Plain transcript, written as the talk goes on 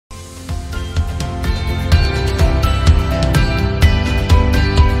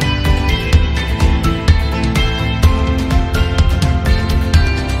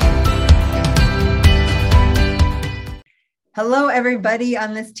everybody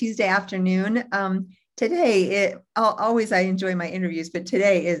on this Tuesday afternoon. Always I enjoy my interviews, but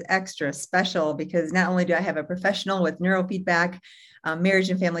today is extra special because not only do I have a professional with neurofeedback,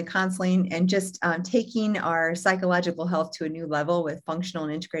 marriage and family counseling, and just taking our psychological health to a new level with functional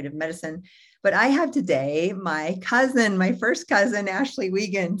and integrative medicine. But I have today my cousin, my first cousin, Ashley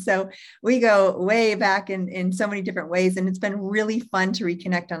Wiegand. So we go way back in so many different ways. And it's been really fun to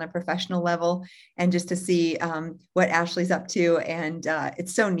reconnect on a professional level and just to see what Ashley's up to. And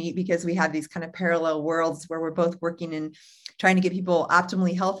it's so neat because we have these kind of parallel worlds where we're both working in trying to get people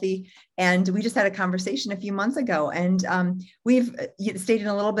optimally healthy. And we just had a conversation a few months ago, and we've stayed in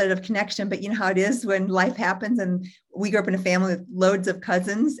a little bit of connection, but you know how it is when life happens, and we grew up in a family with loads of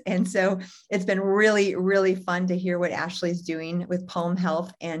cousins. And so it's been really, really fun to hear what Ashley's doing with Palm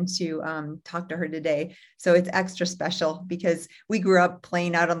Health and to talk to her today. So it's extra special because we grew up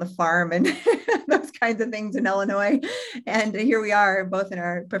playing out on the farm and those kinds of things in Illinois. And here we are both in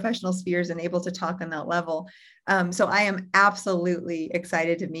our professional spheres and able to talk on that level. So I am absolutely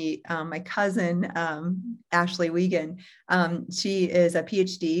excited to meet my cousin, Ashley Wiegand. She is a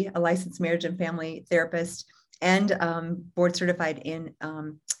PhD, a licensed marriage and family therapist, and board certified in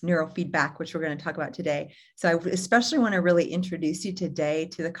neurofeedback, which we're going to talk about today. So I especially want to really introduce you today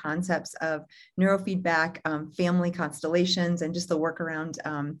to the concepts of neurofeedback, family constellations, and just the work around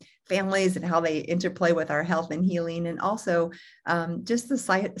families and how they interplay with our health and healing, and also just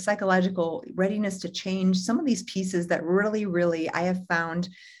the psychological readiness to change some of these pieces that really, really I have found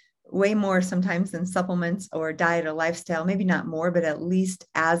way more sometimes than supplements or diet or lifestyle, maybe not more, but at least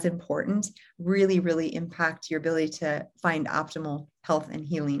as important, really, really impact your ability to find optimal health and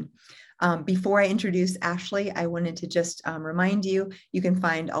healing. Before I introduce Ashley, I wanted to just remind you, you can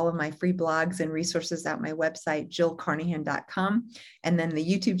find all of my free blogs and resources at my website, jillcarnahan.com. And then the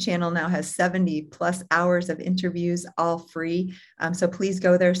YouTube channel now has 70 plus hours of interviews, all free. So please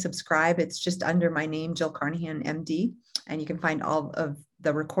go there, subscribe. It's just under my name, Jill Carnahan, MD. And you can find all of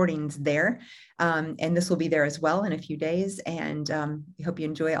the recordings there. And this will be there as well in a few days. And I hope you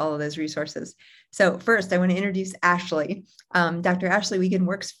enjoy all of those resources. So first, I want to introduce Ashley. Dr. Ashley Wiegand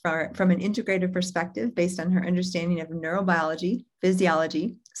works from an integrative perspective based on her understanding of neurobiology,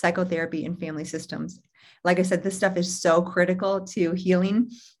 physiology, psychotherapy, and family systems. Like I said, this stuff is so critical to healing.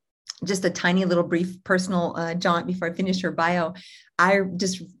 Just a tiny little brief personal jaunt before I finish her bio. I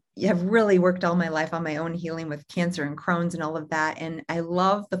just have really worked all my life on my own healing with cancer and Crohn's and all of that. And I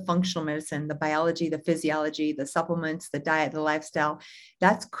love the functional medicine, the biology, the physiology, the supplements, the diet, the lifestyle.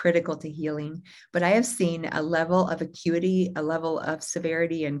 That's critical to healing. But I have seen a level of acuity, a level of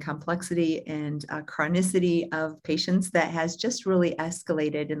severity and complexity and chronicity of patients that has just really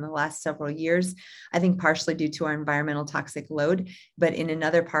escalated in the last several years. I think partially due to our environmental toxic load, but in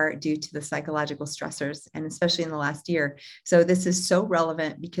another part due to the psychological stressors, and especially in the last year. So this is so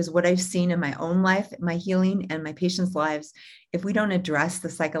relevant because what I've seen in my own life, my healing, and my patients' lives, if we don't address the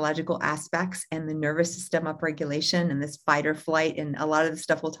psychological aspects and the nervous system upregulation and this fight or flight and a lot of the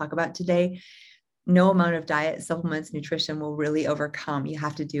stuff we'll talk about today, no amount of diet, supplements, nutrition will really overcome. You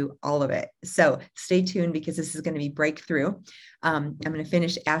have to do all of it. So stay tuned because this is going to be breakthrough. I'm going to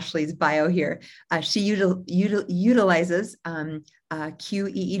finish Ashley's bio here. She utilizes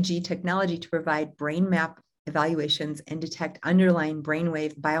QEEG technology to provide brain map evaluations and detect underlying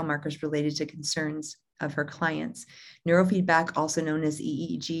brainwave biomarkers related to concerns of her clients. Neurofeedback, also known as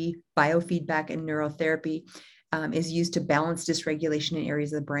EEG, biofeedback, and neurotherapy, is used to balance dysregulation in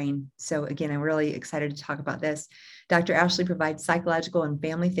areas of the brain. So again, I'm really excited to talk about this. Dr. Ashley provides psychological and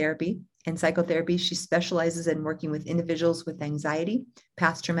family therapy and psychotherapy. She specializes in working with individuals with anxiety,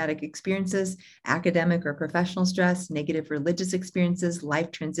 past traumatic experiences, academic or professional stress, negative religious experiences,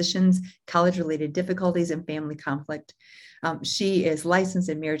 life transitions, college-related difficulties, and family conflict. She is licensed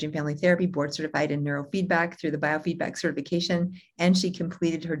in marriage and family therapy, board certified in neurofeedback through the biofeedback certification, and she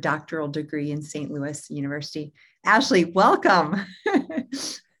completed her doctoral degree in St. Louis University. Ashley, welcome.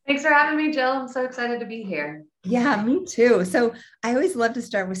 Thanks for having me, Jill. I'm so excited to be here. Yeah, me too. So I always love to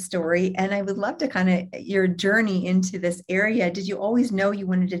start with story, and I would love to kind of your journey into this area. Did you always know you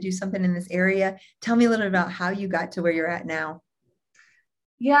wanted to do something in this area? Tell me a little bit about how you got to where you're at now.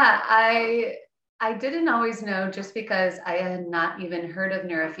 Yeah, I didn't always know just because I had not even heard of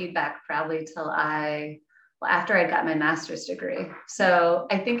neurofeedback probably after I got my master's degree. So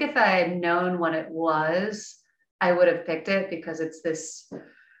I think if I had known what it was, I would have picked it because it's this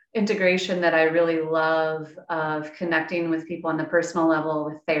integration that I really love of connecting with people on the personal level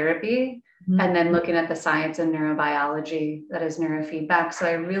with therapy, and then looking at the science and neurobiology that is neurofeedback. So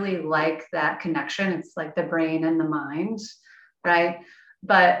I really like that connection. It's like the brain and the mind, right?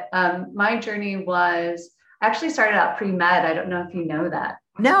 But my journey was, I actually started out pre-med. I don't know if you know that.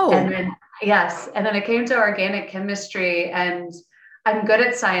 No. And then, yes. And then I came to organic chemistry, and I'm good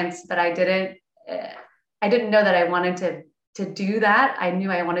at science, but I didn't know that I wanted to do that. I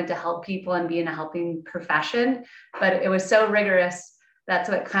knew I wanted to help people and be in a helping profession, but it was so rigorous. That's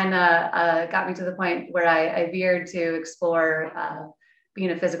what kind of got me to the point where I veered to explore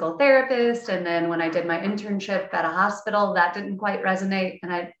being a physical therapist. And then when I did my internship at a hospital, that didn't quite resonate.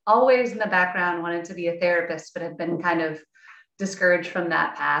 And I always in the background wanted to be a therapist, but had been kind of discouraged from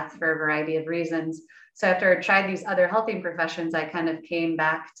that path for a variety of reasons. So after I tried these other helping professions, I kind of came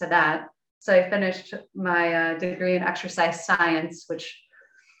back to that. So I finished my degree in exercise science, which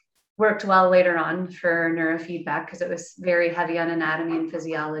worked well later on for neurofeedback because it was very heavy on anatomy and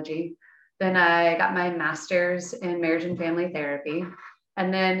physiology. Then I got my master's in marriage and family therapy.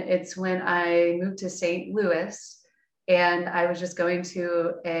 And then it's when I moved to St. Louis, and I was just going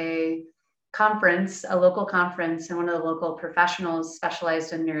to a conference, a local conference, and one of the local professionals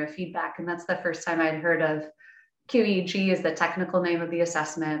specialized in neurofeedback. And that's the first time I'd heard of QEEG is the technical name of the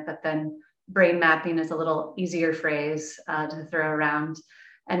assessment, but then brain mapping is a little easier phrase to throw around,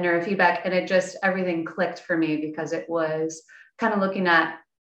 and neurofeedback. And it just, everything clicked for me because it was kind of looking at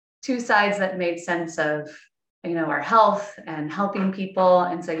two sides that made sense of, our health and helping people.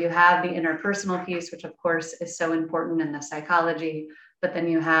 And so you have the interpersonal piece, which of course is so important in the psychology, but then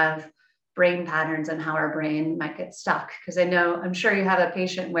you have brain patterns and how our brain might get stuck. Because I'm sure you have a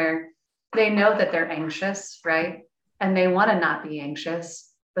patient where they know that they're anxious, right? And they want to not be anxious,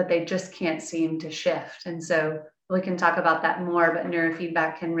 but they just can't seem to shift. And so we can talk about that more, but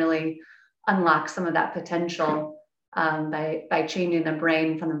neurofeedback can really unlock some of that potential by changing the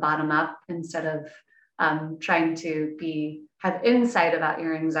brain from the bottom up instead of trying to have insight about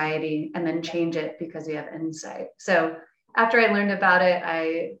your anxiety and then change it because you have insight. So after I learned about it,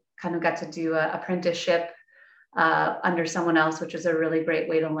 I kind of got to do an apprenticeship under someone else, which is a really great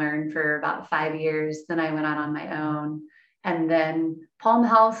way to learn for about 5 years. Then I went out on my own. And then Palm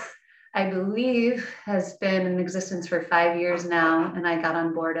Health, I believe, has been in existence for 5 years now. And I got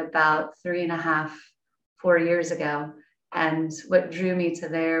on board about 3.5, 4 years ago. And what drew me to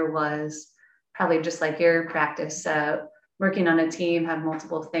there was probably just like your practice, working on a team, have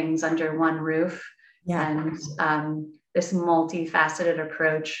multiple things under one roof. Yeah. And this multifaceted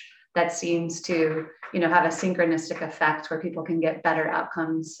approach that seems to, have a synchronistic effect where people can get better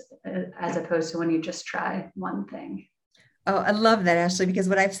outcomes as opposed to when you just try one thing. Oh, I love that, Ashley, because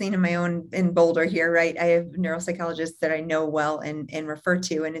what I've seen in Boulder here, right? I have neuropsychologists that I know well and refer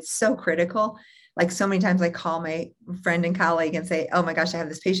to, and it's so critical. Like so many times I call my friend and colleague and say, oh my gosh, I have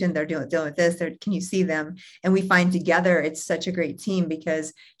this patient, they're dealing with this. Can you see them? And we find together, it's such a great team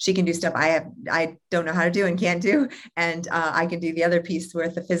because she can do stuff I don't know how to do and can't do. And I can do the other piece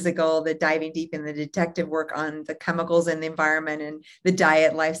with the physical, the diving deep in the detective work on the chemicals and the environment and the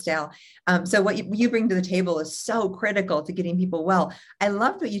diet, lifestyle. So what you bring to the table is so critical to getting people well. I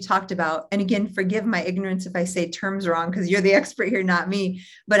loved what you talked about. And again, forgive my ignorance if I say terms wrong, because you're the expert here, not me.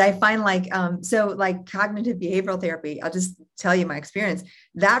 But I find like cognitive behavioral therapy, I'll just tell you my experience,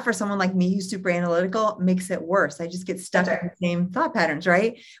 that for someone like me who's super analytical makes it worse. I just get stuck in the same thought patterns,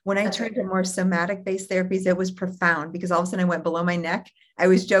 right? When I turned to more somatic based therapies, it was profound because all of a sudden I went below my neck. I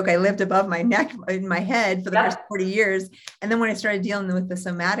always joke, I lived above my neck in my head for the first 40 years. And then when I started dealing with the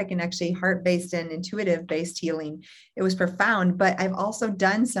somatic and actually heart-based and intuitive-based healing, it was profound. But I've also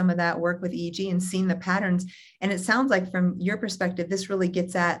done some of that work with EEG and seen the patterns. And it sounds like from your perspective, this really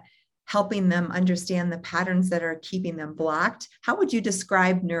gets at helping them understand the patterns that are keeping them blocked. How would you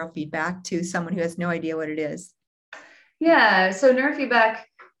describe neurofeedback to someone who has no idea what it is? Yeah, so neurofeedback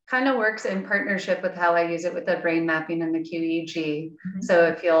kind of works in partnership with how I use it with the brain mapping and the QEEG. Mm-hmm. So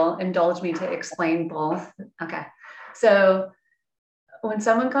if you'll indulge me to explain both. Okay. So when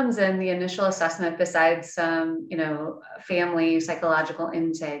someone comes in, the initial assessment, besides some, family psychological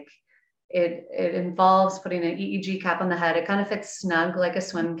intake, it involves putting an EEG cap on the head. It kind of fits snug like a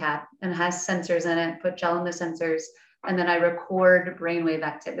swim cap and has sensors in it, put gel in the sensors. And then I record brainwave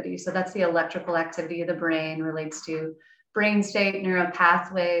activity. So that's the electrical activity of the brain, relates to brain state, neural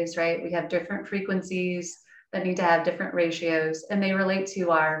pathways, right? We have different frequencies that need to have different ratios, and they relate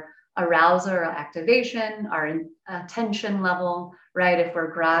to our arousal or activation, our attention level, right? If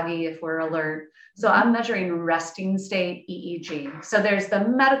we're groggy, if we're alert. So I'm measuring resting state EEG. So there's the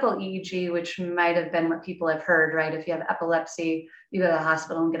medical EEG, which might have been what people have heard, right? If you have epilepsy, you go to the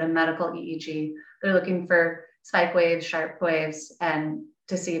hospital and get a medical EEG. They're looking for spike waves, sharp waves, and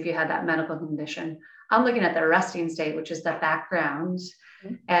to see if you had that medical condition. I'm looking at the resting state, which is the background.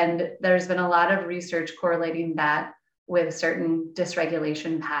 And there's been a lot of research correlating that with certain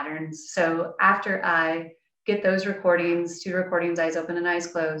dysregulation patterns. So after I get those recordings, 2 recordings, eyes open and eyes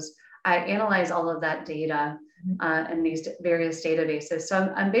closed. I analyze all of that data in these various databases.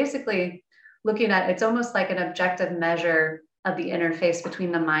 So I'm basically looking at, it's almost like an objective measure of the interface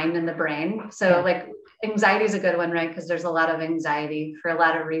between the mind and the brain. So like anxiety is a good one, right? Because there's a lot of anxiety for a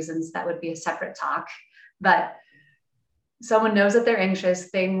lot of reasons. That would be a separate talk. But someone knows that they're anxious,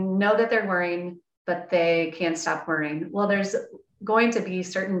 they know that they're worrying, but they can't stop worrying. Well, there's going to be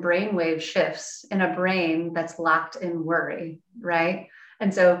certain brainwave shifts in a brain that's locked in worry, right?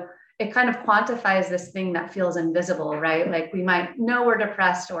 And so it kind of quantifies this thing that feels invisible, right? Like we might know we're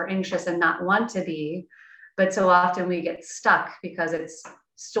depressed or anxious and not want to be, but so often we get stuck because it's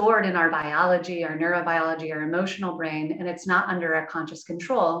stored in our biology, our neurobiology, our emotional brain, and it's not under our conscious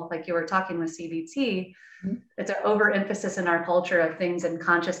control. Like you were talking with CBT, it's an overemphasis in our culture of things in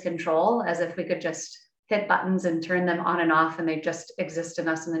conscious control, as if we could just hit buttons and turn them on and off and they just exist in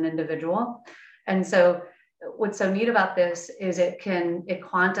us as an individual. And so what's so neat about this is it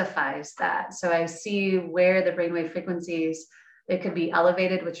quantifies that. So I see where the brainwave frequencies, it could be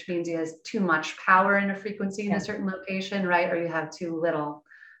elevated, which means it has too much power in a frequency in a certain location, right? Or you have too little.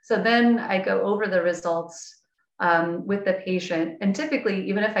 So then I go over the results with the patient. And typically,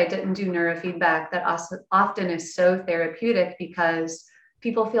 even if I didn't do neurofeedback, that also often is so therapeutic because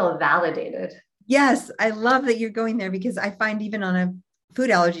people feel validated. Yes, I love that you're going there, because I find even on a food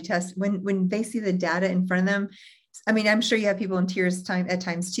allergy test, when they see the data in front of them, I mean, I'm sure you have people in tears at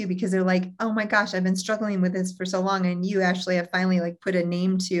times too, because they're like, oh my gosh, I've been struggling with this for so long. And you actually have finally like put a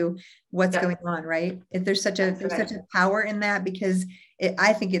name to what's going on, right? If there's such a power in that, because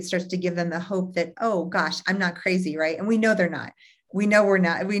I think it starts to give them the hope that, oh gosh, I'm not crazy, right? And we know they're not. We know we're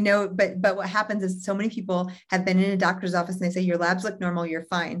not. We know, but what happens is so many people have been in a doctor's office and they say, your labs look normal, you're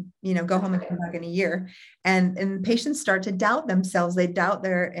fine. Go home and come back in a year. And patients start to doubt themselves. They doubt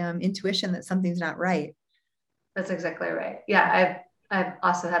their intuition that something's not right. That's exactly right. Yeah, I've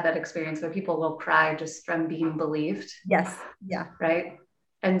also had that experience where people will cry just from being believed. Yes. Yeah. Right.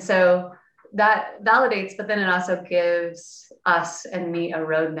 And so that validates, but then it also gives us and me a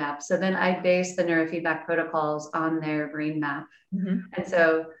roadmap. So then I base the neurofeedback protocols on their brain map. And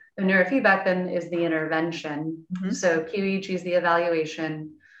so the neurofeedback then is the intervention. So QEEG is the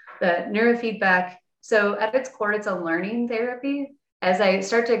evaluation, the neurofeedback. So at its core, it's a learning therapy. As I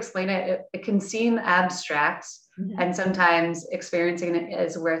start to explain it, it can seem abstract. And sometimes experiencing it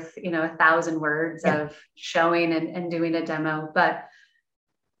is worth, 1,000 words of showing and doing a demo. But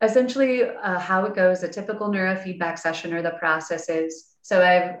essentially how it goes, a typical neurofeedback session or the process is, so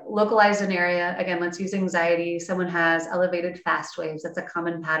I've localized an area. Again, let's use anxiety. Someone has elevated fast waves. That's a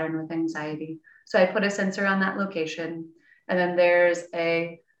common pattern with anxiety. So I put a sensor on that location. And then there's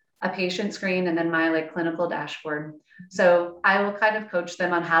a patient screen and then my like clinical dashboard. So I will kind of coach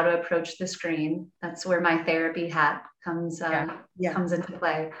them on how to approach the screen. That's where my therapy hat comes into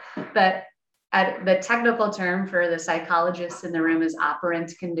play. But the technical term for the psychologists in the room is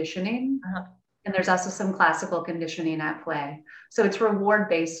operant conditioning. And there's also some classical conditioning at play. So it's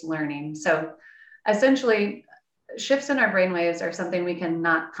reward-based learning. So essentially, shifts in our brainwaves are something we can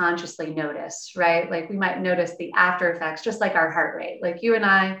not consciously notice, right? Like we might notice the after effects, just like our heart rate. Like you and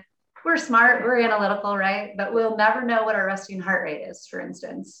I, we're smart, we're analytical, right? But we'll never know what our resting heart rate is, for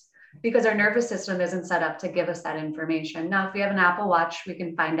instance, because our nervous system isn't set up to give us that information. Now, if we have an Apple Watch, we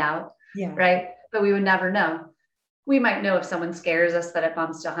can find out, right? But we would never know. We might know if someone scares us that it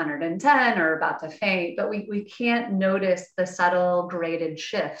bumps to 110 or about to faint, but we can't notice the subtle graded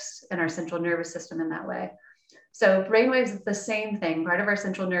shifts in our central nervous system in that way. So brainwaves is the same thing, part of our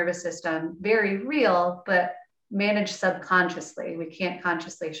central nervous system, very real, but managed subconsciously. We can't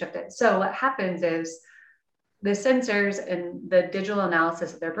consciously shift it. So what happens is the sensors and the digital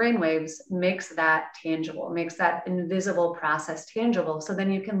analysis of their brainwaves makes that tangible, makes that invisible process tangible. So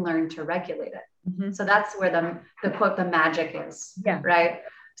then you can learn to regulate it. So that's where the quote, the magic is, right?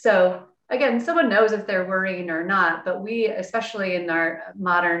 So again, someone knows if they're worrying or not, but we, especially in our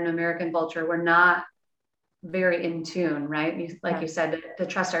modern American culture, we're not very in tune, right? Like you said, to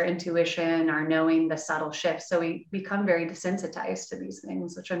trust our intuition, our knowing the subtle shifts. So we become very desensitized to these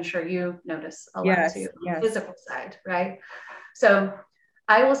things, which I'm sure you notice a lot too, on the physical side, right? So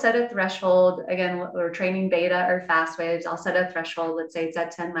I will set a threshold. Again, we're training beta or fast waves. I'll set a threshold. Let's say it's at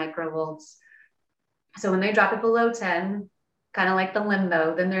 10 microvolts. So when they drop it below 10, kind of like the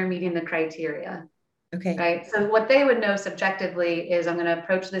limbo, then they're meeting the criteria. Okay. Right. So what they would know subjectively is I'm going to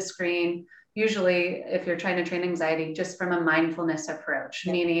approach the screen. Usually, if you're trying to train anxiety, just from a mindfulness approach,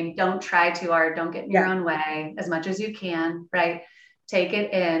 meaning don't try too hard, don't get in your own way as much as you can, right? Take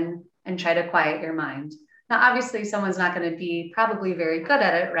it in and try to quiet your mind. Now, obviously, someone's not going to be probably very good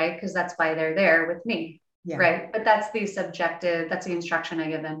at it, right? Because that's why they're there with me. Yeah. right? But that's the subjective, that's the instruction I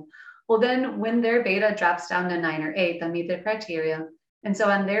give them. Well, then when their beta drops down to 9 or 8, they'll meet the criteria. And so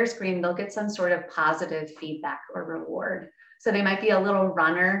on their screen, they'll get some sort of positive feedback or reward. So they might be a little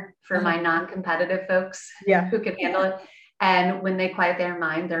runner for my non-competitive folks who can handle it. And when they quiet their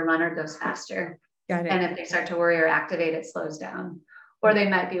mind, their runner goes faster. Got it. And if they start to worry or activate, it slows down. Or they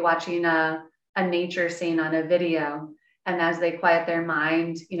might be watching a nature scene on a video. And as they quiet their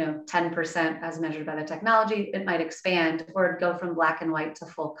mind, 10% as measured by the technology, it might expand or go from black and white to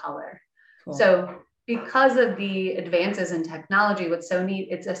full color. Cool. So because of the advances in technology, what's so neat,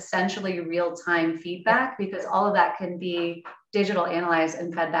 it's essentially real-time feedback because all of that can be digital analyzed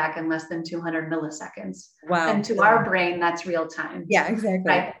and fed back in less than 200 milliseconds. Wow. And to our brain, that's real time. Yeah, exactly.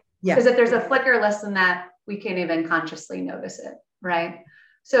 Right? Yeah. Because if there's a flicker less than that, we can't even consciously notice it, right?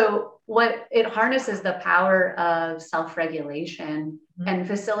 So what it harnesses the power of self-regulation and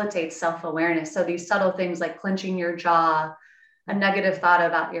facilitates self-awareness. So these subtle things like clenching your jaw, a negative thought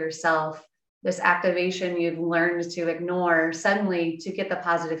about yourself, this activation you've learned to ignore, suddenly to get the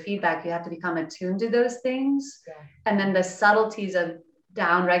positive feedback, you have to become attuned to those things. Yeah. And then the subtleties of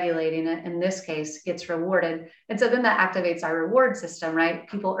down regulating it, in this case, gets rewarded. And so then that activates our reward system, right?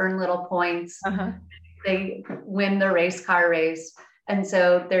 People earn little points. They win the race car race. And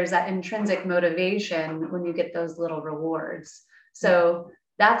so there's that intrinsic motivation when you get those little rewards. So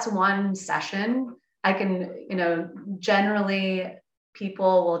that's one session. I can, generally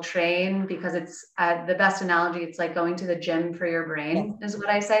people will train because it's the best analogy. It's like going to the gym for your brain is what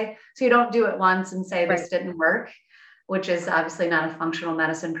I say. So you don't do it once and say this didn't work, which is obviously not a functional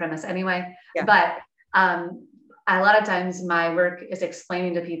medicine premise anyway. Yeah. But a lot of times my work is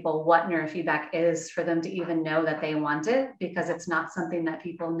explaining to people what neurofeedback is for them to even know that they want it, because it's not something that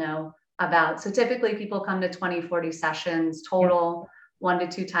people know about. So typically people come to 20, 40 sessions total, 1 to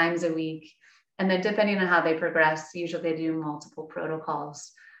 2 times a week. And then depending on how they progress, usually they do multiple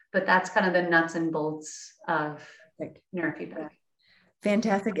protocols, but that's kind of the nuts and bolts of neurofeedback.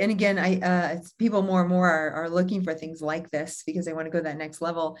 Fantastic. And again, people more and more are looking for things like this because they want to go to that next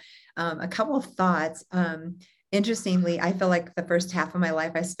level. A couple of thoughts. Interestingly, I feel like the first half of my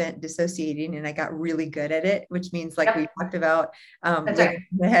life I spent dissociating, and I got really good at it, which means like we talked about, the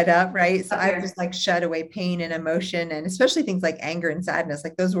head up, right? So I just like shut away pain and emotion, and especially things like anger and sadness,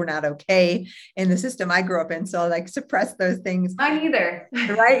 like those were not okay in the system I grew up in. So I like suppress those things. Mine either.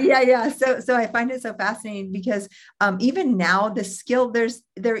 Right. Yeah. So I find it so fascinating because even now the skill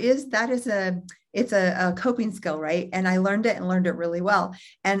it's a coping skill, right? And I learned it really well.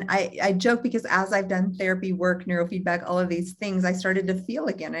 And I joke because as I've done therapy work, neurofeedback, all of these things, I started to feel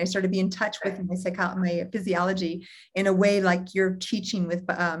again. I started to be in touch with my physiology in a way like you're teaching with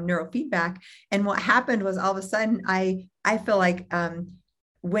neurofeedback. And what happened was all of a sudden, I feel like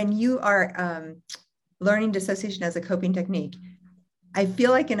when you are learning dissociation as a coping technique, I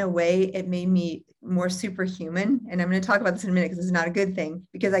feel like in a way it made me more superhuman. And I'm going to talk about this in a minute because this is not a good thing,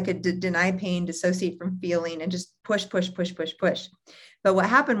 because I could deny pain, dissociate from feeling, and just push. But what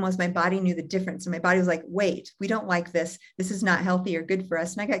happened was my body knew the difference. And my body was like, wait, we don't like this. This is not healthy or good for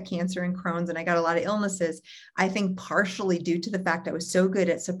us. And I got cancer and Crohn's, and I got a lot of illnesses, I think partially due to the fact I was so good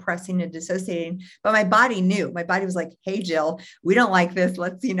at suppressing and dissociating. But my body knew. My body was like, hey, Jill, we don't like this.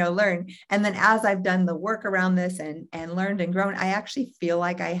 Let's, learn. And then as I've done the work around this and learned and grown, I actually feel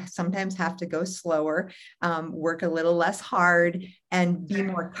like I sometimes have to go slower, work a little less hard, and be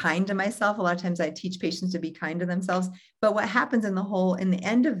more kind to myself. A lot of times I teach patients to be kind to themselves. But what happens in the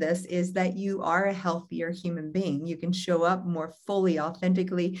end of this is that you are a healthier human being. You can show up more fully,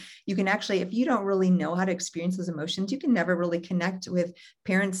 authentically. You can actually, if you don't really know how to experience those emotions, you can never really connect with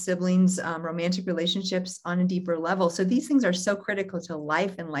parents, siblings, romantic relationships on a deeper level. So these things are so critical to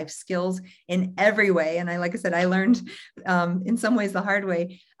life and life skills in every way. And like I said, I learned in some ways the hard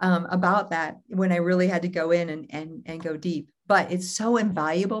way about that when I really had to go in and go deep. But it's so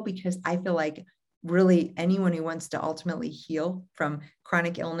invaluable because I feel like really anyone who wants to ultimately heal from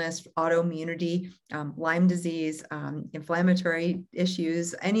chronic illness, autoimmunity, Lyme disease, inflammatory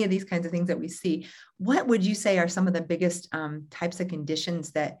issues, any of these kinds of things that we see, what would you say are some of the biggest types of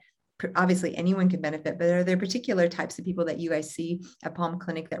conditions that obviously anyone can benefit, but are there particular types of people that you guys see at Palm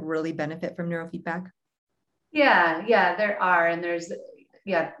Clinic that really benefit from neurofeedback? Yeah, there are. And there's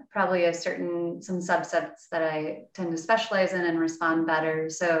probably some subsets that I tend to specialize in and respond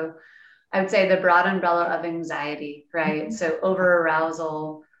better. So I would say the broad umbrella of anxiety, right? Mm-hmm. So over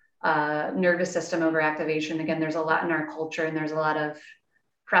arousal, nervous system overactivation. Again, there's a lot in our culture, and there's a lot of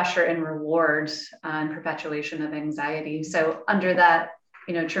pressure and rewards and perpetuation of anxiety. So under that,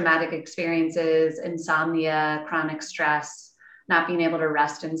 traumatic experiences, insomnia, chronic stress, not being able to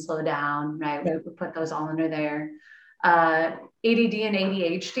rest and slow down, right? Yeah. We put those all under there. ADD and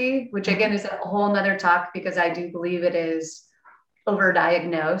ADHD, which again is a whole nother talk because I do believe it is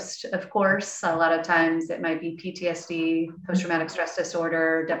overdiagnosed. Of course, a lot of times it might be PTSD, post-traumatic stress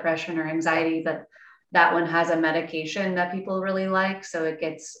disorder, depression, or anxiety, but that one has a medication that people really like, so it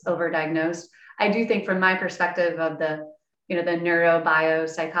gets overdiagnosed. I do think from my perspective of the, the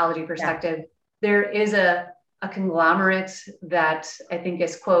neurobiopsychology perspective, there is a conglomerate that I think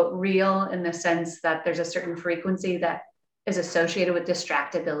is, quote, real in the sense that there's a certain frequency that is associated with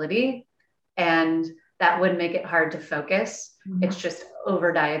distractibility, and that would make it hard to focus. It's just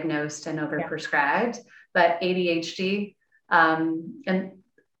overdiagnosed and overprescribed. But ADHD, and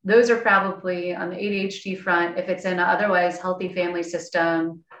those are probably on the ADHD front, if it's in an otherwise healthy family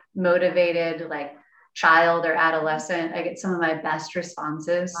system, motivated like child or adolescent, I get some of my best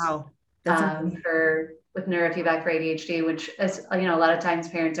responses. Wow. With neurofeedback for ADHD, which is, a lot of times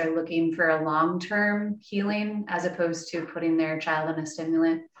parents are looking for a long-term healing as opposed to putting their child in a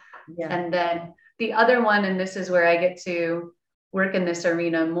stimulant. Yeah. And then the other one, and this is where I get to work in this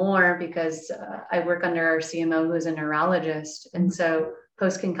arena more because I work under our CMO who is a neurologist. And so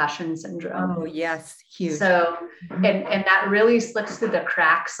post-concussion syndrome. Oh, yes. Huge. So, and that really slips through the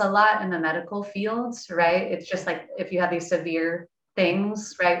cracks a lot in the medical fields, right? It's just like, if you have these severe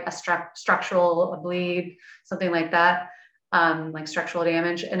things, right? A structural bleed, something like that, like structural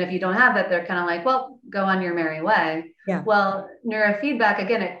damage. And if you don't have that, they're kind of like, well, go on your merry way. Yeah. Well, neurofeedback,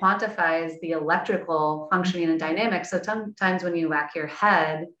 again, it quantifies the electrical functioning and dynamics. So sometimes when you whack your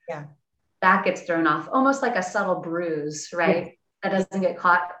head, that gets thrown off, almost like a subtle bruise, right? Yeah. That doesn't get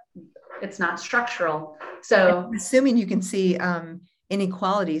caught. It's not structural. So I'm assuming you can see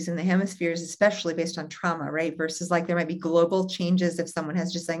inequalities in the hemispheres, especially based on trauma, right? Versus like there might be global changes if someone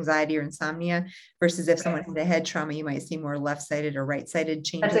has just anxiety or insomnia versus if someone had a head trauma, you might see more left-sided or right-sided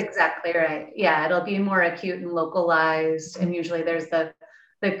changes. That's exactly right. Yeah, it'll be more acute and localized. And usually there's the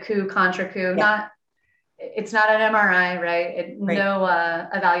coup contra coup. It's not an MRI, right? No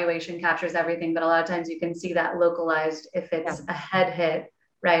evaluation captures everything, but a lot of times you can see that localized if it's a head hit,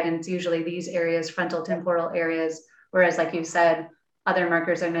 right? And it's usually these areas, frontal temporal areas, whereas like you said, other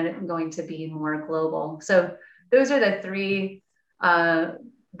markers are going to be more global. So those are the three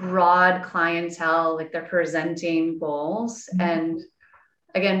broad clientele, like they're presenting goals. And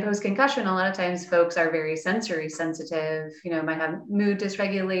again, post-concussion, a lot of times folks are very sensory sensitive, might have mood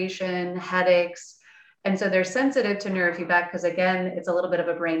dysregulation, headaches. And so they're sensitive to neurofeedback because, again, it's a little bit of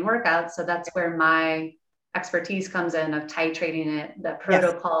a brain workout. So that's where my expertise comes in of titrating it, the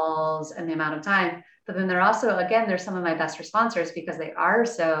protocols and the amount of time. But then they're also, again, they're some of my best responders because they are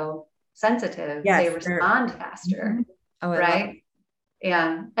so sensitive. They respond faster, right?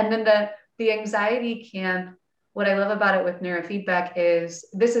 Yeah. And then the anxiety camp, what I love about it with neurofeedback is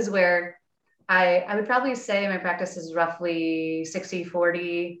this is where I would probably say my practice is roughly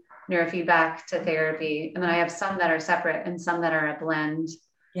 60-40 neurofeedback to therapy. And then I have some that are separate and some that are a blend.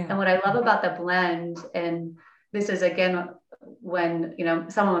 Yeah. And what I love about the blend, and this is again, when,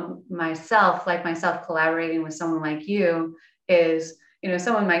 someone myself collaborating with someone like you is,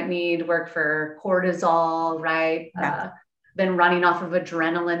 someone might need work for cortisol, right? Yeah. Been running off of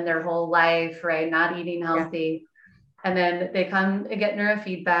adrenaline their whole life, right? Not eating healthy. Yeah. And then they come and get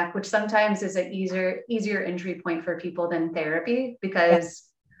neurofeedback, which sometimes is an easier entry point for people than therapy because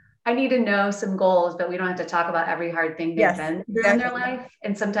I need to know some goals, but we don't have to talk about every hard thing they've been through in their life.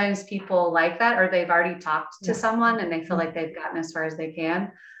 And sometimes people like that, or they've already talked to someone and they feel like they've gotten as far as they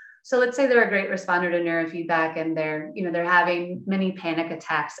can. So let's say they're a great responder to neurofeedback and they're having many panic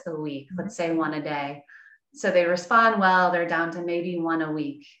attacks a week, let's say one a day. So they respond well, they're down to maybe one a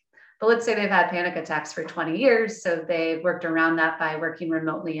week. But let's say they've had panic attacks for 20 years. So they've worked around that by working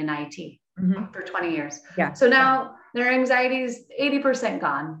remotely in IT for 20 years. Yeah. So now their anxiety is 80%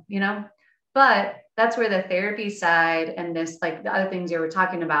 gone, but that's where the therapy side and this, like the other things you were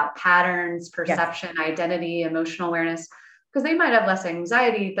talking about, patterns, perception, identity, emotional awareness, because they might have less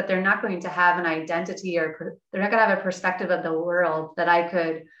anxiety, but they're not going to have an identity or they're not going to have a perspective of the world that I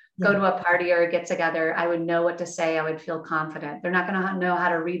could go to a party or a get together. I would know what to say. I would feel confident. They're not going to know how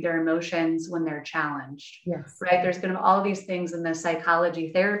to read their emotions when they're challenged. Yes. Right. There's going to be all these things in the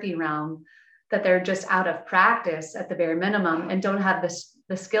psychology therapy realm that they're just out of practice at the bare minimum and don't have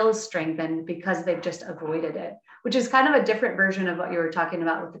the skills strengthened because they've just avoided it, which is kind of a different version of what you were talking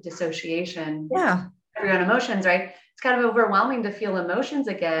about with the dissociation. Yeah. Around emotions, right? It's kind of overwhelming to feel emotions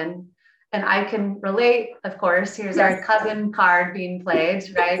again. and I can relate, of course. Here's Yes. our cousin card being played,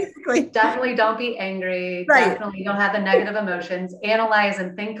 right? Exactly. Definitely don't be angry. Right. Definitely don't have the negative emotions. Analyze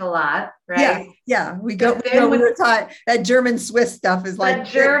and think a lot, Yeah. right? Yeah. We But then we when were taught that German Swiss stuff is like,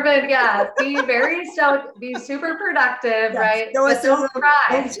 the German, yeah, be very stoic, be super productive, yes, right? But stoicism, don't cry.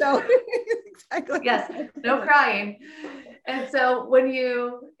 don't show. Exactly. Yes, no crying. And so when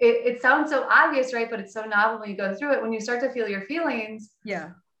it sounds so obvious, right? But it's so novel when you go through it. When you start to feel your feelings,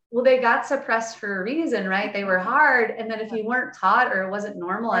 Yeah. well, they got suppressed for a reason, right? They were hard. And then if you weren't taught or it wasn't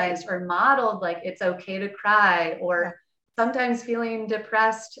normalized or modeled, like it's okay to cry, or sometimes feeling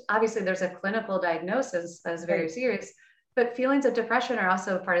depressed, obviously there's a clinical diagnosis that's very serious, but feelings of depression are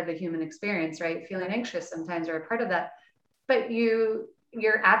also part of the human experience, right? Feeling anxious sometimes are a part of that. But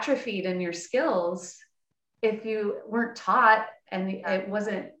you're atrophied in your skills if you weren't taught and it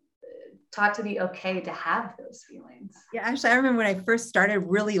wasn't taught to be okay to have those feelings. Yeah, actually, I remember when I first started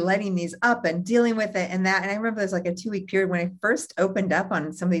really letting these up and dealing with it and that. And I remember there's like a 2-week period when I first opened up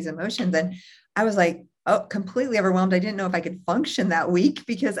on some of these emotions. And I was like, oh, completely overwhelmed. I didn't know if I could function that week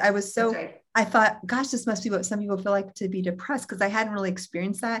because I was so, I thought, gosh, this must be what some people feel like to be depressed, because I hadn't really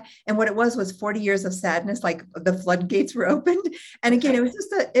experienced that. And what it was 40 years of sadness, like the floodgates were opened. And again, it was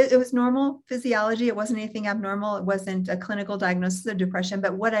just it was normal physiology. It wasn't anything abnormal. It wasn't a clinical diagnosis of depression.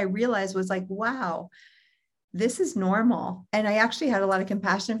 But what I realized was like, wow, this is normal. And I actually had a lot of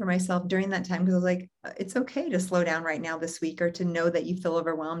compassion for myself during that time, because I was like, it's okay to slow down right now this week, or to know that you feel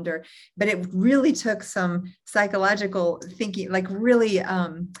overwhelmed, but it really took some psychological thinking, like really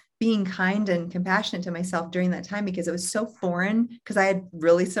being kind and compassionate to myself during that time, because it was so foreign, because I had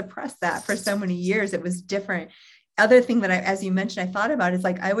really suppressed that for so many years. It was different. Other thing that as you mentioned, I thought about is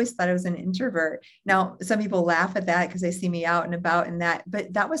like, I always thought I was an introvert. Now, some people laugh at that because they see me out and about and that,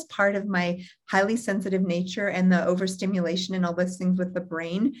 but that was part of my highly sensitive nature and the overstimulation and all those things with the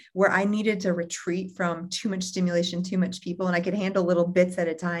brain, where I needed to retreat from too much stimulation, too much people, and I could handle little bits at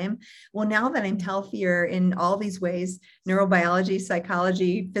a time. Well, now that I'm healthier in all these ways, neurobiology,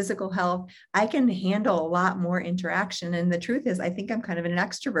 psychology, physical health, I can handle a lot more interaction. And the truth is, I think I'm kind of an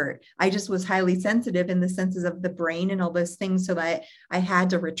extrovert. I just was highly sensitive in the senses of the brain and all those things, so that I had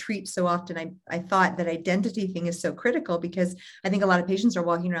to retreat so often. I thought that identity thing is so critical, because I think a lot of patients are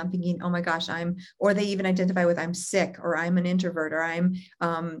walking around thinking, oh my gosh, or they even identify with, I'm sick, or I'm an introvert, or I'm,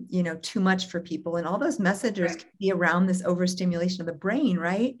 too much for people. And all those messages can be around this overstimulation of the brain,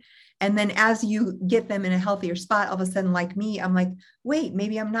 right? And then as you get them in a healthier spot, all of a sudden, like me, I'm like, wait,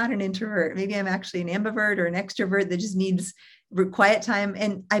 maybe I'm not an introvert. Maybe I'm actually an ambivert or an extrovert that just needs quiet time.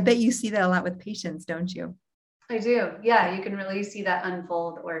 And I bet you see that a lot with patients, don't you? I do. Yeah, you can really see that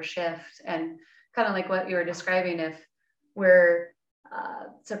unfold or shift. And kind of like what you were describing, if we're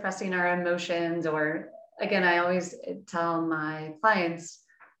suppressing our emotions, or again, I always tell my clients,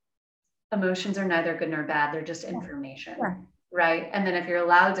 emotions are neither good nor bad. They're just information. Yeah. Right. And then if you're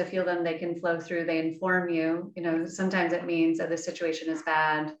allowed to feel them, they can flow through, they inform you. Sometimes it means that the situation is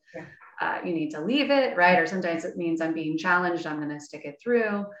bad. Yeah. You need to leave it, right? Or sometimes it means I'm being challenged, I'm going to stick it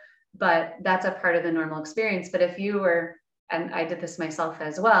through. But that's a part of the normal experience. But if you were, and I did this myself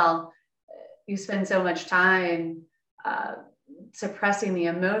as well, you spend so much time suppressing the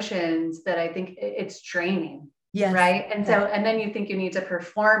emotions that I think it's draining. Yes. Right. And so, and then you think you need to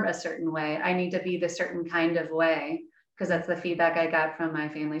perform a certain way. I need to be the certain kind of way, because that's the feedback I got from my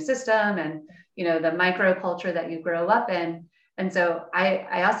family system and, the microculture that you grow up in. And so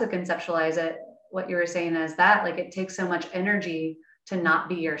I also conceptualize it, what you were saying, as that, like, it takes so much energy to not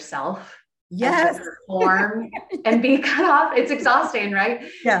be yourself. Yes. To perform and be cut off. It's exhausting, right?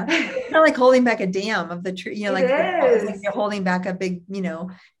 Yeah. Kind of like holding back a dam of the tree, like you're holding back a big,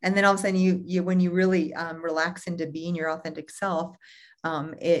 and then all of a sudden you when you really relax into being your authentic self,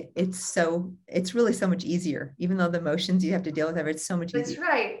 it's really so much easier, even though the emotions you have to deal with, it's so much easier. That's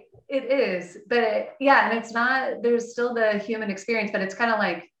right. It is. But and it's not, there's still the human experience, but it's kind of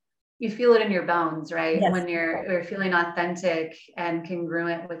like, you feel it in your bones, right? Yes. When you're feeling authentic and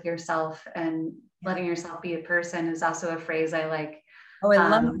congruent with yourself, and letting yourself be a person is also a phrase I like. Oh, I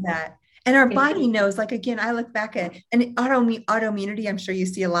love that. And our body knows, like, again, I look back at, and autoimmunity, I'm sure you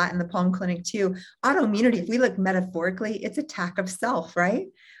see a lot in the Palm Clinic too. Autoimmunity, if we look metaphorically, it's attack of self, right?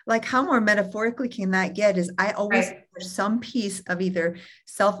 Like, how more metaphorically can that get? Is I always, there's some piece of either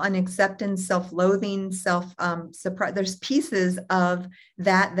self-unacceptance, self-loathing, self-suppress. There's pieces of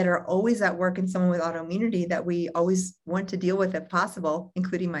that are always at work in someone with autoimmunity that we always want to deal with if possible,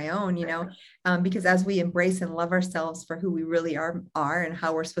 including my own, because as we embrace and love ourselves for who we really are and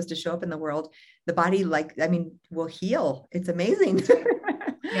how we're supposed to show up in the world, the body, will heal. It's amazing.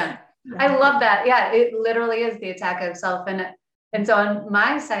 Yeah. I love that. Yeah, it literally is the attack of self. And And so on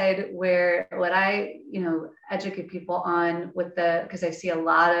my side, where what I, educate people on with because I see a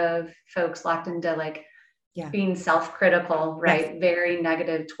lot of folks locked into like being self-critical, right? Yes. Very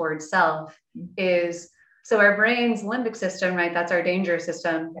negative towards self is, so our brain's limbic system, right? That's our danger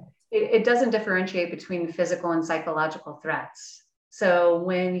system. It doesn't differentiate between physical and psychological threats. So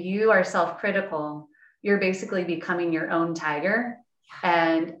when you are self-critical, you're basically becoming your own tiger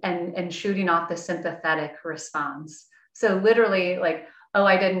and shooting off the sympathetic response. So literally like, oh,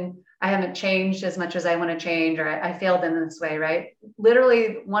 I haven't changed as much as I want to change, or I failed in this way, right?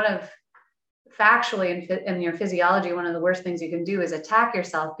 Literally factually in your physiology, one of the worst things you can do is attack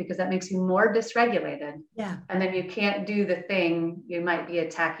yourself, because that makes you more dysregulated. Yeah. And then you can't do the thing you might be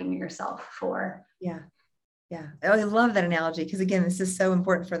attacking yourself for. Yeah. Yeah. I love that analogy, because again, this is so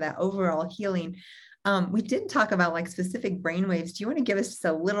important for that overall healing. We didn't talk about like specific brain waves. Do you want to give us just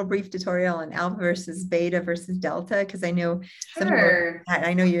a little brief tutorial on alpha versus beta versus delta? Because I know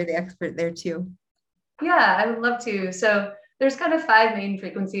I know you're the expert there too. Yeah, I would love to. So there's kind of 5 main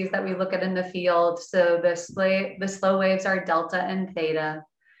frequencies that we look at in the field. So the slow waves are delta and theta,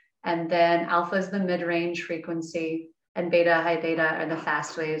 and then alpha is the mid-range frequency, and beta, high beta are the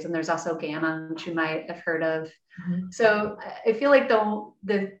fast waves. And there's also gamma, which you might have heard of. Mm-hmm. So I feel like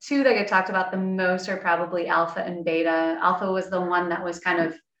the 2 that get talked about the most are probably alpha and beta. Alpha was the one that was kind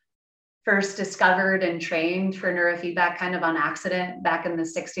of first discovered and trained for neurofeedback kind of on accident back in the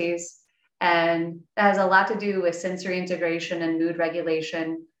 60s. And that has a lot to do with sensory integration and mood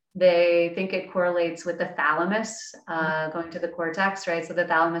regulation. They think it correlates with the thalamus going to the cortex, right? So the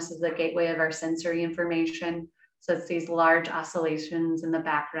thalamus is the gateway of our sensory information. So it's these large oscillations in the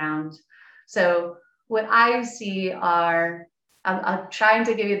background. So what I see are, I'm trying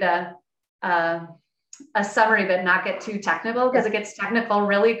to give you a summary, but not get too technical, because it gets technical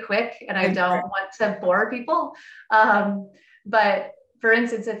really quick and I don't want to bore people. But for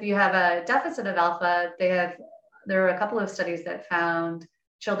instance, if you have a deficit of alpha, there were a couple of studies that found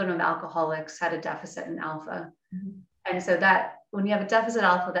children of alcoholics had a deficit in alpha. Mm-hmm. And so that when you have a deficit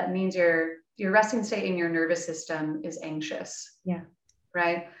alpha, that means your resting state in your nervous system is anxious. Yeah.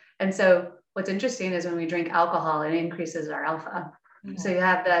 Right. And so what's interesting is when we drink alcohol, it increases our alpha. Mm-hmm. So you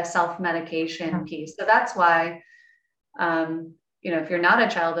have the self-medication piece. So that's why, if you're not a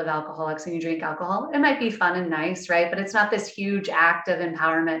child of alcoholics and you drink alcohol, it might be fun and nice, right? But it's not this huge act of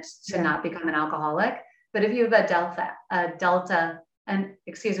empowerment to not become an alcoholic. But if you have a delta, and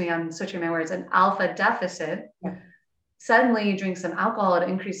excuse me, I'm switching my words, an alpha deficit, suddenly you drink some alcohol, it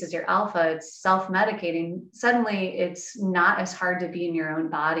increases your alpha, it's self-medicating. Suddenly it's not as hard to be in your own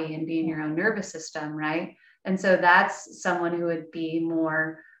body and be in your own nervous system, right? And so that's someone who would be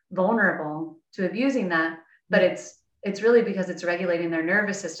more vulnerable to abusing that, but it's really because it's regulating their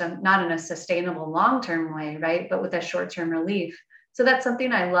nervous system, not in a sustainable long-term way, right? But with a short-term relief. So that's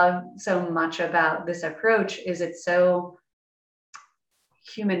something I love so much about this approach, is it's so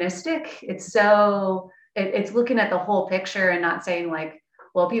humanistic. It's looking at the whole picture and not saying like,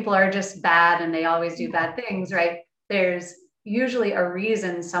 well, people are just bad and they always do bad things, right? There's usually a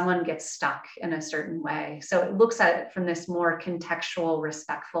reason someone gets stuck in a certain way. So it looks at it from this more contextual,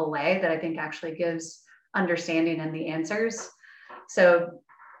 respectful way that I think actually gives understanding and the answers. So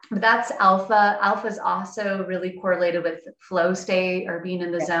that's alpha. Alpha is also really correlated with flow state or being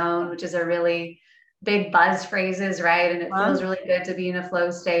in the zone, which is a really big buzz phrases, right? And it feels really good to be in a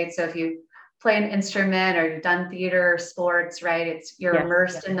flow state. So if you play an instrument or you've done theater or sports, right? You're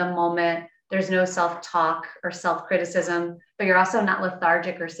immersed in the moment. There's no self-talk or self-criticism, but you're also not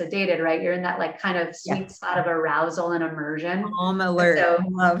lethargic or sedated, right? You're in that like kind of sweet spot of arousal and immersion. Calm alert. So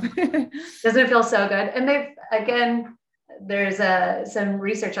love. Doesn't it feel so good? And there's some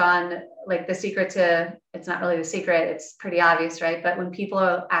research on like the secret to, it's not really the secret, it's pretty obvious, right? But when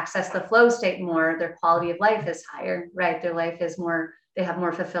people access the flow state more, their quality of life is higher, right? Their life is more, they have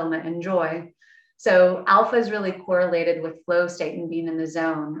more fulfillment and joy. So alpha is really correlated with flow state and being in the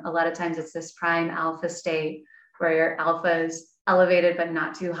zone. A lot of times it's this prime alpha state where your alpha is elevated, but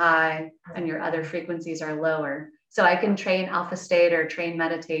not too high, and your other frequencies are lower. So I can train alpha state or train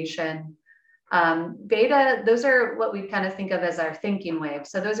meditation. Beta, those are what we kind of think of as our thinking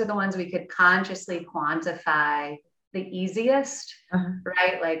waves. So those are the ones we could consciously quantify the easiest,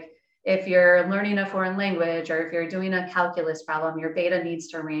 right? Like if you're learning a foreign language or if you're doing a calculus problem, your beta needs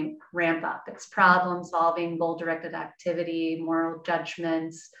to ramp up. It's problem solving, goal-directed activity, moral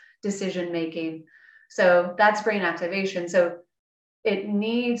judgments, decision-making. So that's brain activation. So we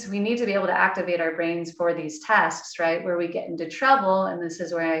need to be able to activate our brains for these tasks, right? Where we get into trouble, and this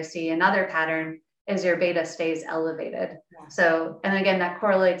is where I see another pattern, is your beta stays elevated. Yeah. So, and again, that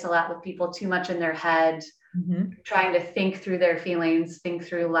correlates a lot with people too much in their head, trying to think through their feelings, think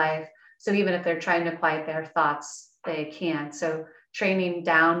through life. So even if they're trying to quiet their thoughts, they can't. So training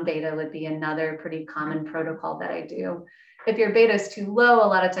down beta would be another pretty common protocol that I do. If your beta is too low, a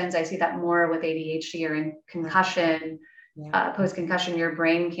lot of times I see that more with ADHD or in concussion, post-concussion, your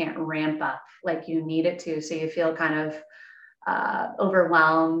brain can't ramp up like you need it to. So you feel kind of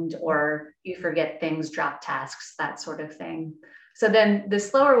overwhelmed, or you forget things, drop tasks, that sort of thing. So then the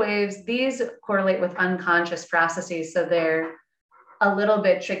slower waves, these correlate with unconscious processes. So they're a little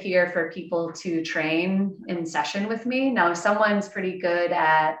bit trickier for people to train in session with me. Now, if someone's pretty good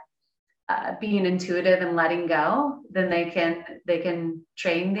at being intuitive and letting go, then they can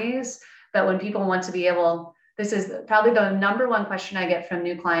train these. But when people want to be able, this is probably the number one question I get from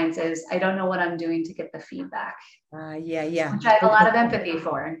new clients is, I don't know what I'm doing to get the feedback. Yeah. Which I have a lot of empathy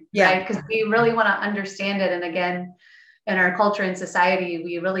for, right? Because we really want to understand it. And again, in our culture and society,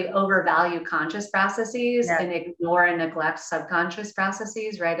 we really overvalue conscious processes and ignore and neglect subconscious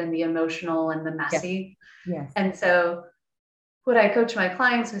processes, right? And the emotional and the messy. And so what I coach my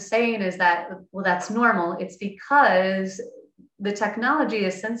clients with saying is that, well, that's normal. It's because the technology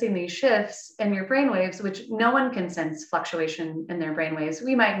is sensing these shifts in your brainwaves, which no one can sense fluctuation in their brainwaves.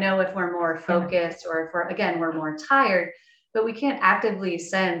 We might know if we're more focused or if we're more tired, but we can't actively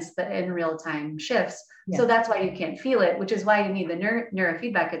sense the in real time shifts. So that's why you can't feel it, which is why you need the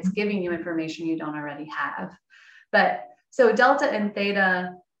neurofeedback. It's giving you information you don't already have. But so delta and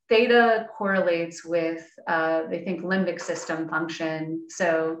theta correlates with, they think, limbic system function.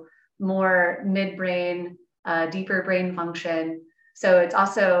 So more midbrain, deeper brain function. So it's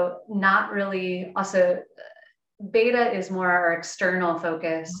also not really, beta is more our external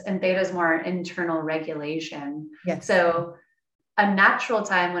focus and theta is more our internal regulation. So a natural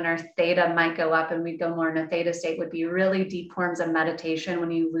time when our theta might go up and we go more in a theta state would be really deep forms of meditation when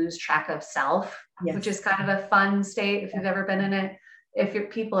you lose track of self, which is kind of a fun state if you've ever been in it. If your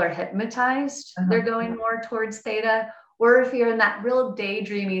people are hypnotized, they're going more towards theta. Or if you're in that real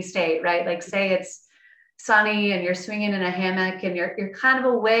daydreamy state, right? Like say it's sunny and you're swinging in a hammock and you're kind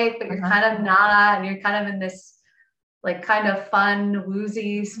of awake, but you're kind of not, and you're kind of in this like kind of fun,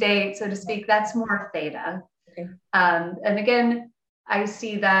 woozy state, so to speak, that's more theta. And again, I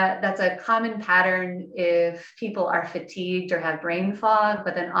see that that's a common pattern if people are fatigued or have brain fog,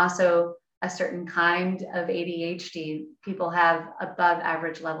 but then also a certain kind of ADHD, people have above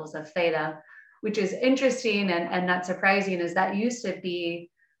average levels of theta, which is interesting and not surprising, is that used to be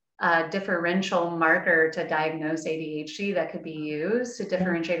a differential marker to diagnose ADHD that could be used to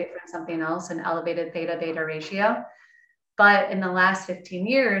differentiate it from something else, an elevated theta beta ratio. But in the last 15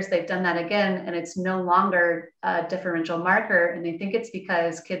 years, they've done that again, and it's no longer a differential marker. And they think it's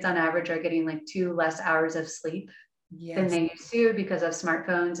because kids on average are getting like 2 less hours of sleep than they used to because of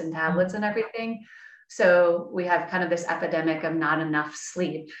smartphones and tablets and everything. So we have kind of this epidemic of not enough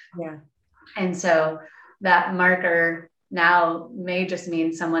sleep. And so that marker now may just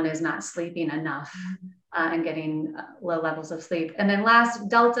mean someone is not sleeping enough and getting low levels of sleep. And then last,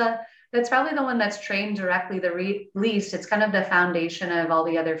 delta, that's probably the one that's trained directly the least. It's kind of the foundation of all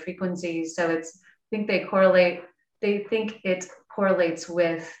the other frequencies. So it's, I think they think it correlates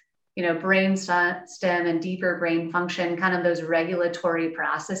with, you know, brain stem and deeper brain function, kind of those regulatory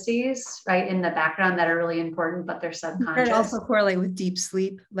processes, right, in the background that are really important, but they're subconscious. It also correlate with deep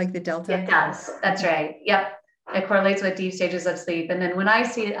sleep, like the delta? It does. That's right. Yep. It correlates with deep stages of sleep. And then when I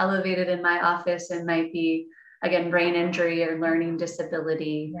see it elevated in my office, it might be, again, brain injury or learning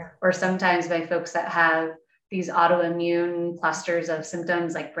disability, or sometimes by folks that have these autoimmune clusters of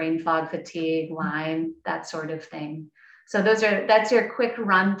symptoms like brain fog, fatigue, Lyme, that sort of thing. So that's your quick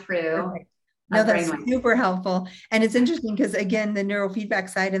run through. No, that's super helpful. And it's interesting because, again, the neurofeedback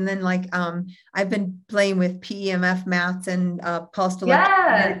side, and then like I've been playing with PEMF mats and pulsed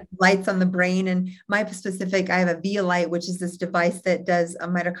electric lights on the brain. And my specific, I have a Via Light, which is this device that does a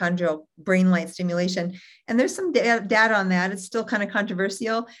mitochondrial brain light stimulation. And there's some data on that. It's still kind of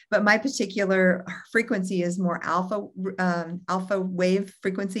controversial, but my particular frequency is more alpha wave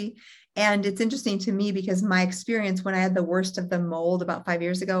frequency. And it's interesting to me because my experience when I had the worst of the mold about 5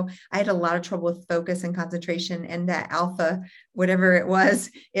 years ago, I had a lot of trouble with focus and concentration, and that alpha, whatever it was,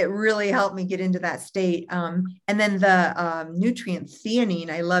 it really helped me get into that state. And then the nutrient theanine,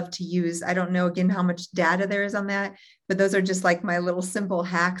 I love to use. I don't know, again, how much data there is on that, but those are just like my little simple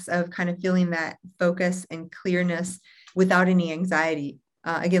hacks of kind of feeling that focus and clearness without any anxiety.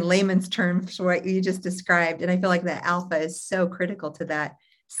 Again, layman's terms for what you just described. And I feel like that alpha is so critical to that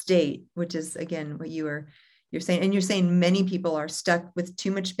state, which is, again, what you're saying. And you're saying many people are stuck with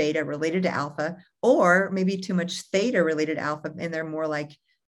too much beta related to alpha, or maybe too much theta related to alpha, and they're more like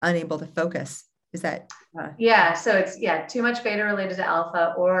unable to focus. Is that? Yeah. So it's, too much beta related to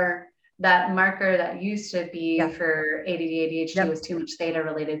alpha, or that marker that used to be Yeah. for ADD, ADHD Yep. was too much theta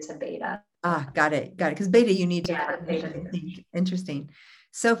related to beta. Got it. Because beta you need to Yeah, cognition, I think. Interesting.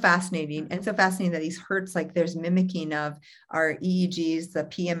 So fascinating. And so fascinating that these hertz, like there's mimicking of our EEGs, the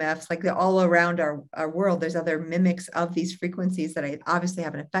PMFs, like they're all around our world. There's other mimics of these frequencies that obviously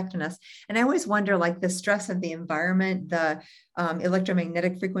have an effect on us. And I always wonder, like the stress of the environment, the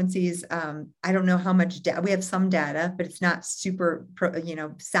electromagnetic frequencies. I don't know how much we have some data, but it's not super,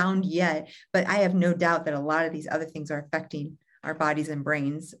 sound yet. But I have no doubt that a lot of these other things are affecting our bodies and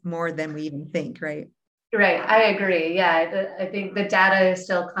brains more than we even think, right? Right. I agree. Yeah. I think the data is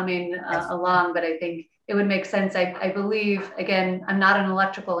still coming Yes. along, but I think it would make sense. I believe, again, I'm not an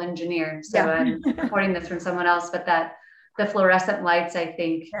electrical engineer, so I'm reporting this from someone else, but that the fluorescent lights, I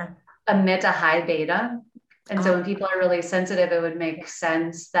think, emit a high beta. And so when people are really sensitive, it would make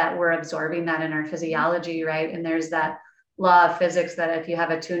sense that we're absorbing that in our physiology, right? And there's that law of physics that if you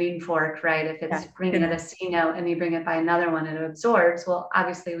have a tuning fork, right, if it's ringing at a C note and you bring it by another one, it absorbs. Well,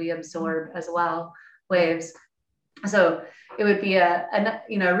 obviously we absorb as well waves. So it would be a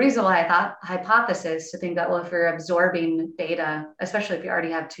reasonable hypothesis to think that, well, if you're absorbing beta, especially if you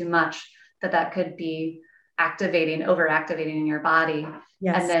already have too much, that could be overactivating in your body.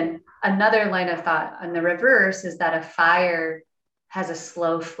 Yes. And then another line of thought on the reverse is that a fire has a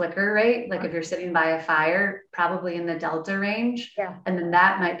slow flicker rate. Like if you're sitting by a fire, probably in the delta range. Yeah. And then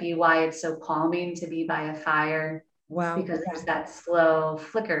that might be why it's so calming to be by a fire. Wow. Because there's that slow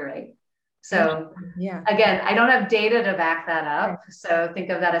flicker rate. So again, I don't have data to back that up. So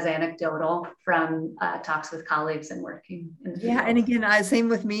think of that as anecdotal from talks with colleagues and working in the field. And again, same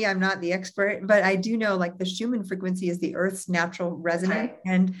with me. I'm not the expert, but I do know like the Schumann frequency is the Earth's natural resonance.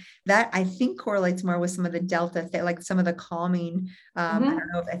 Right. And that I think correlates more with some of the delta, like some of the calming, I don't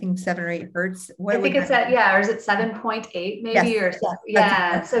know, I think 7 or 8 hertz. I think it's at, or is it 7.8 maybe?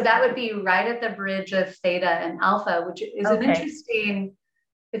 Yes. Or so that would be right at the bridge of theta and alpha, which is an interesting.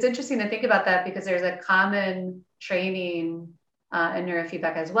 It's interesting to think about that because there's a common training in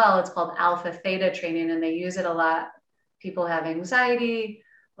neurofeedback as well. It's called alpha theta training, and they use it a lot. People have anxiety,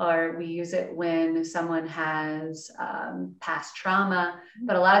 or we use it when someone has past trauma,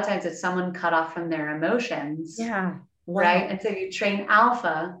 but a lot of times it's someone cut off from their emotions. Yeah. Wow. Right. And so you train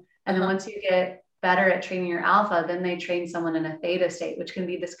alpha, and then once you get better at training your alpha, then they train someone in a theta state, which can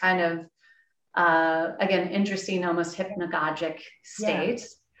be this kind of, again, interesting, almost hypnagogic state. Yeah.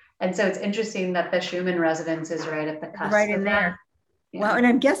 And so it's interesting that the Schumann resonance is right at the cusp. Right in there. Yeah. Well, and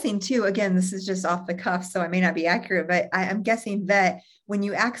I'm guessing too, again, this is just off the cuff, so I may not be accurate, but I'm guessing that when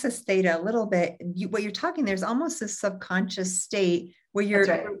you access theta a little bit, what you're talking, there's almost this subconscious state where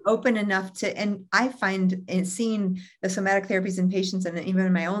you're open enough to, and I find in seeing the somatic therapies in patients and even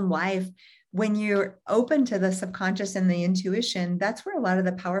in my own life, when you're open to the subconscious and the intuition, that's where a lot of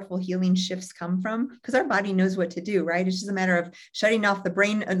the powerful healing shifts come from, because our body knows what to do, right? It's just a matter of shutting off the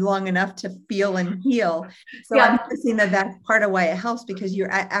brain long enough to feel and heal. So I'm noticing that that's part of why it helps, because you're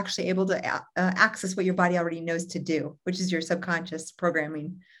actually able to access what your body already knows to do, which is your subconscious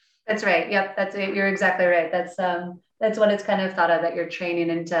programming. That's right. Yep. That's it. You're exactly right. That's what it's kind of thought of, that you're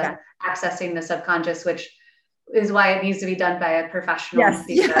training into accessing the subconscious, which is why it needs to be done by a professional. Yes.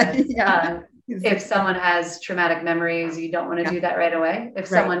 Because if someone has traumatic memories, you don't want to do that right away. If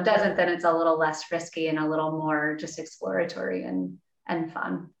someone doesn't, then it's a little less risky and a little more just exploratory and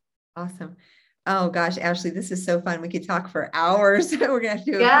fun. Awesome. Oh gosh, Ashley, this is so fun. We could talk for hours. We're gonna have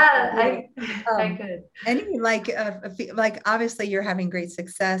to do I could. Any like obviously you're having great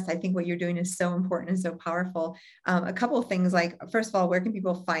success. I think what you're doing is so important and so powerful. A couple of things, like first of all, where can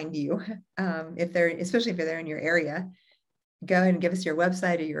people find you? Especially if they're in your area? Go ahead and give us your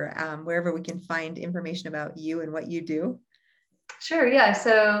website or your wherever we can find information about you and what you do. Sure. Yeah.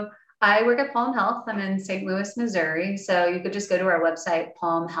 So I work at Palm Health. I'm in St. Louis, Missouri. So you could just go to our website,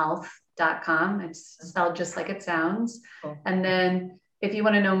 palmhealth.com. It's spelled just like it sounds. Cool. And then if you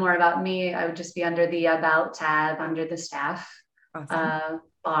want to know more about me, I would just be under the About tab under the staff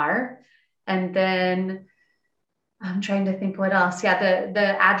bar. And then I'm trying to think what else. Yeah,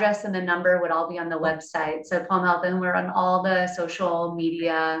 the address and the number would all be on the website. So Palm Health, and we're on all the social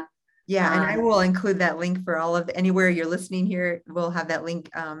media. Yeah, and I will include that link for all of anywhere you're listening here. We'll have that link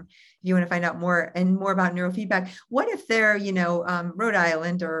if you want to find out more about neurofeedback. What if they're, Rhode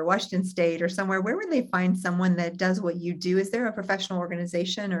Island or Washington State or somewhere? Where would they find someone that does what you do? Is there a professional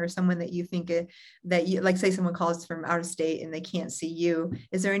organization or someone that you think that you like? Say someone calls from out of state and they can't see you.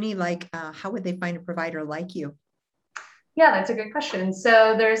 Is there any how would they find a provider like you? Yeah, that's a good question.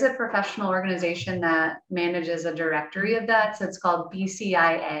 So there's a professional organization that manages a directory of that. So it's called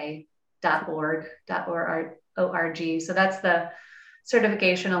BCIA. .org. So that's the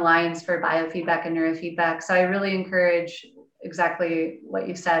Certification Alliance for Biofeedback and Neurofeedback. So I really encourage exactly what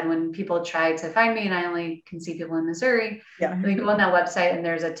you said. When people try to find me, and I only can see people in Missouri, they go on that website and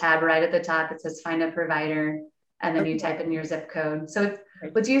there's a tab right at the top. It says find a provider, and then you type in your zip code. So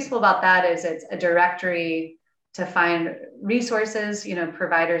what's useful about that is it's a directory to find resources,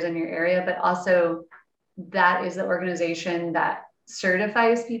 providers in your area, but also that is the organization that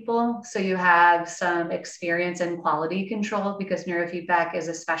certifies people. So you have some experience in quality control, because neurofeedback is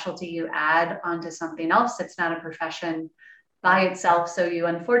a specialty you add onto something else. It's not a profession by itself. So you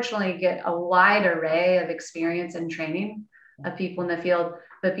unfortunately get a wide array of experience and training of people in the field.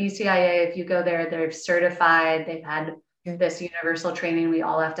 But BCIA, if you go there, they're certified, they've had this universal training we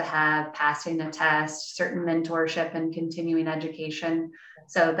all have to have, passing a test, certain mentorship and continuing education.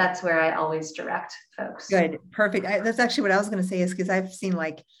 So that's where I always direct folks. Good. Perfect. That's actually what I was going to say, is because I've seen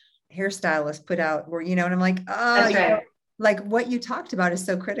like hairstylists put out where, and I'm like, oh, right. Like what you talked about is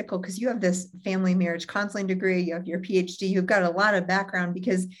so critical, because you have this family marriage counseling degree, you have your PhD, you've got a lot of background,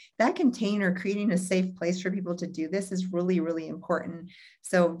 because that container, creating a safe place for people to do this, is really, really important.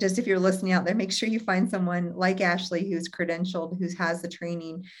 So just if you're listening out there, make sure you find someone like Ashley who's credentialed, who has the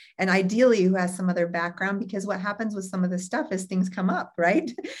training, and ideally who has some other background, because what happens with some of this stuff is things come up,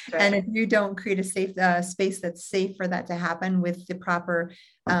 right? And if you don't create a safe space that's safe for that to happen with the proper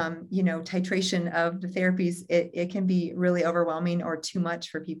titration of the therapies, it can be really overwhelming or too much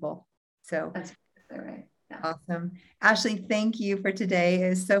for people. So that's right. Yeah. Awesome. Ashley, thank you for today. It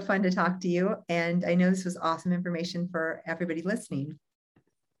was so fun to talk to you. And I know this was awesome information for everybody listening.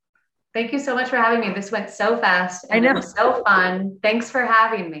 Thank you so much for having me. This went so fast and I know. It was so fun. Thanks for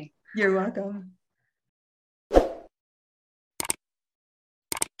having me. You're welcome.